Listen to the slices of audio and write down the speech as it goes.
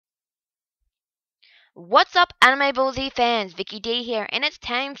What's up, AnimeBallZ fans? Vicky D here, and it's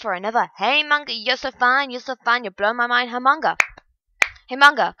time for another Hey Manga, you're so fine, you blow my mind, hey Manga. Hey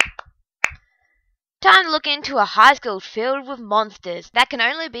Manga. Time to look into a high school filled with monsters that can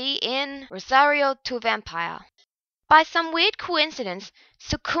only be in Rosario+Vampire. By some weird coincidence,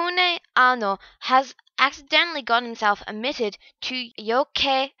 Sukune Ano has accidentally got himself admitted to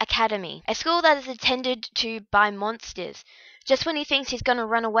Yokkei Academy, a school that is attended to by monsters. Just when he thinks he's gonna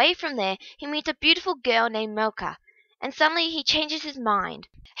run away from there, he meets a beautiful girl named Mocha, and suddenly he changes his mind.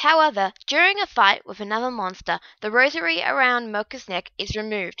 However, during a fight with another monster, the rosary around Mocha's neck is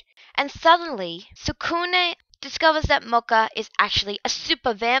removed, and suddenly Sukune discovers that Mocha is actually a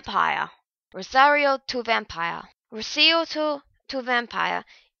super vampire. Rosario+Vampire. Rosario+Vampire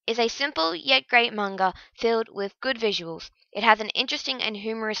is a simple yet great manga filled with good visuals. It has an interesting and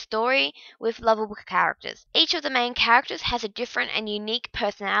humorous story with lovable characters. Each of the main characters has a different and unique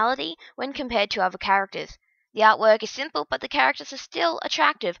personality when compared to other characters. The artwork is simple, but the characters are still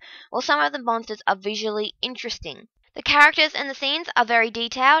attractive, while some of the monsters are visually interesting. The characters and the scenes are very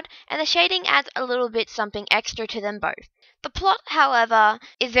detailed, and the shading adds a little bit something extra to them both. The plot, however,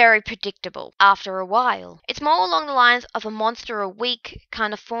 is very predictable after a while. It's more along the lines of a monster a week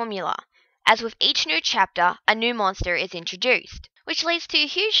kind of formula, as with each new chapter, a new monster is introduced, which leads to a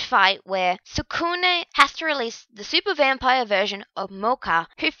huge fight where Sukune has to release the super vampire version of Mocha,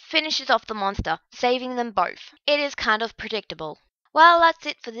 who finishes off the monster, saving them both. It is kind of predictable. Well, that's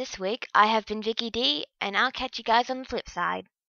it for this week. I have been Vicky D, and I'll catch you guys on the flip side.